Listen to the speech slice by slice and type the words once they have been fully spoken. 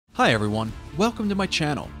Hi everyone, welcome to my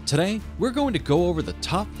channel. Today, we're going to go over the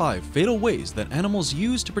top 5 fatal ways that animals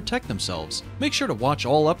use to protect themselves. Make sure to watch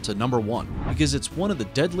all up to number 1, because it's one of the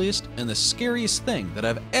deadliest and the scariest thing that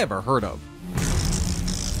I've ever heard of.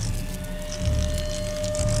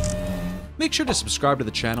 Make sure to subscribe to the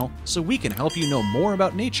channel so we can help you know more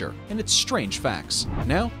about nature and its strange facts.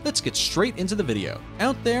 Now, let's get straight into the video.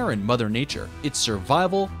 Out there in Mother Nature, it's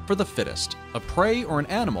survival for the fittest. A prey or an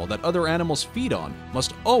animal that other animals feed on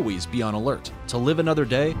must always be on alert. To live another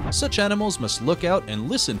day, such animals must look out and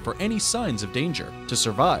listen for any signs of danger. To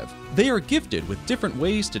survive, they are gifted with different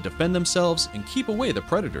ways to defend themselves and keep away the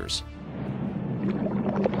predators.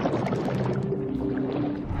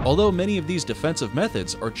 Although many of these defensive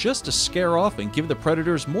methods are just to scare off and give the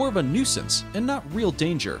predators more of a nuisance and not real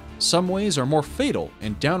danger, some ways are more fatal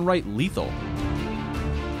and downright lethal.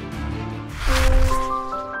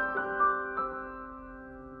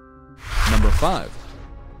 Number 5.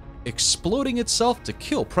 Exploding itself to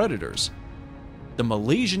kill predators. The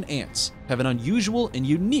Malaysian ants have an unusual and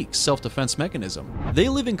unique self-defense mechanism. They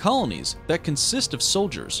live in colonies that consist of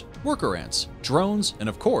soldiers, worker ants, drones, and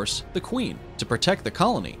of course, the queen. To protect the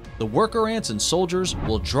colony, the worker ants and soldiers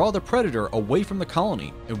will draw the predator away from the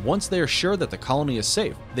colony, and once they are sure that the colony is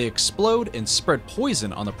safe, they explode and spread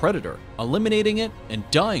poison on the predator, eliminating it and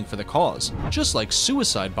dying for the cause, just like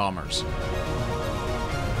suicide bombers.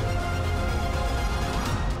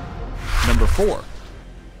 Number 4.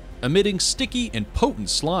 Emitting sticky and potent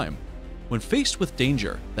slime. When faced with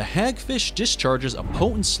danger, the hagfish discharges a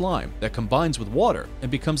potent slime that combines with water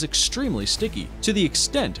and becomes extremely sticky, to the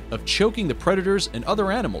extent of choking the predators and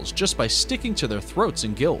other animals just by sticking to their throats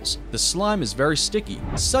and gills. The slime is very sticky,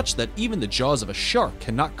 such that even the jaws of a shark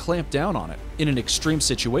cannot clamp down on it. In an extreme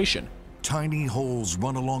situation, tiny holes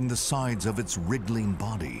run along the sides of its wriggling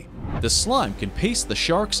body. The slime can paste the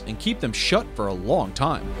sharks and keep them shut for a long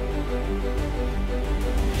time.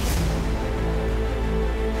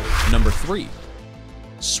 Number 3.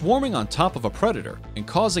 Swarming on top of a predator and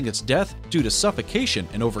causing its death due to suffocation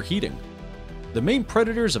and overheating. The main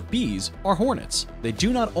predators of bees are hornets. They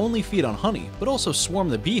do not only feed on honey, but also swarm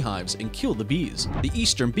the beehives and kill the bees. The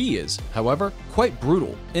eastern bee is, however, quite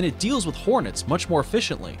brutal, and it deals with hornets much more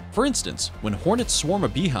efficiently. For instance, when hornets swarm a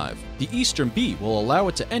beehive, the eastern bee will allow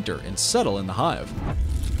it to enter and settle in the hive.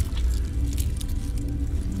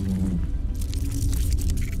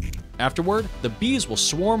 Afterward, the bees will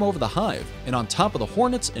swarm over the hive and on top of the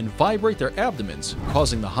hornets and vibrate their abdomens,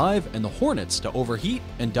 causing the hive and the hornets to overheat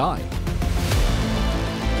and die.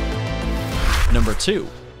 Number 2.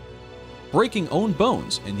 Breaking own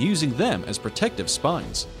bones and using them as protective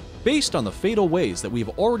spines. Based on the fatal ways that we've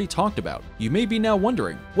already talked about, you may be now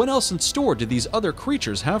wondering, what else in store do these other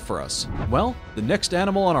creatures have for us? Well, the next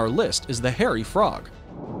animal on our list is the hairy frog.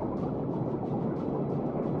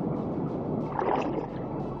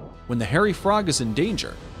 When the hairy frog is in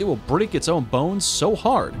danger, it will break its own bones so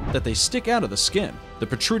hard that they stick out of the skin. The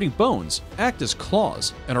protruding bones act as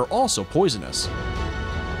claws and are also poisonous.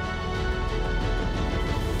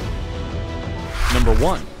 Number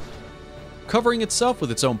 1. Covering itself with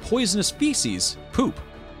its own poisonous feces, poop.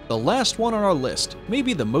 The last one on our list may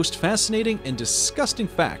be the most fascinating and disgusting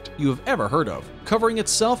fact you have ever heard of. Covering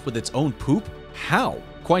itself with its own poop? How?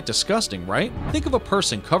 Quite disgusting, right? Think of a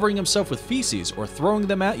person covering himself with feces or throwing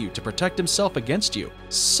them at you to protect himself against you.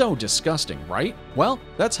 So disgusting, right? Well,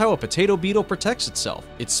 that's how a potato beetle protects itself.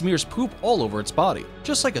 It smears poop all over its body,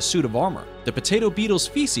 just like a suit of armor. The potato beetle's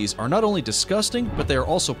feces are not only disgusting, but they are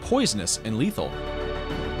also poisonous and lethal.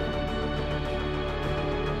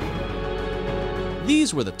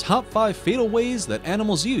 These were the top 5 fatal ways that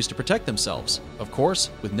animals use to protect themselves. Of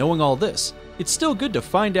course, with knowing all this, it's still good to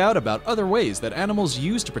find out about other ways that animals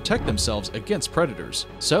use to protect themselves against predators.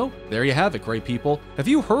 So, there you have it, great people. Have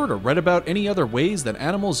you heard or read about any other ways that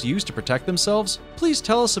animals use to protect themselves? Please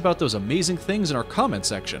tell us about those amazing things in our comment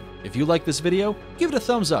section. If you like this video, give it a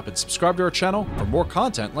thumbs up and subscribe to our channel for more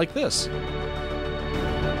content like this.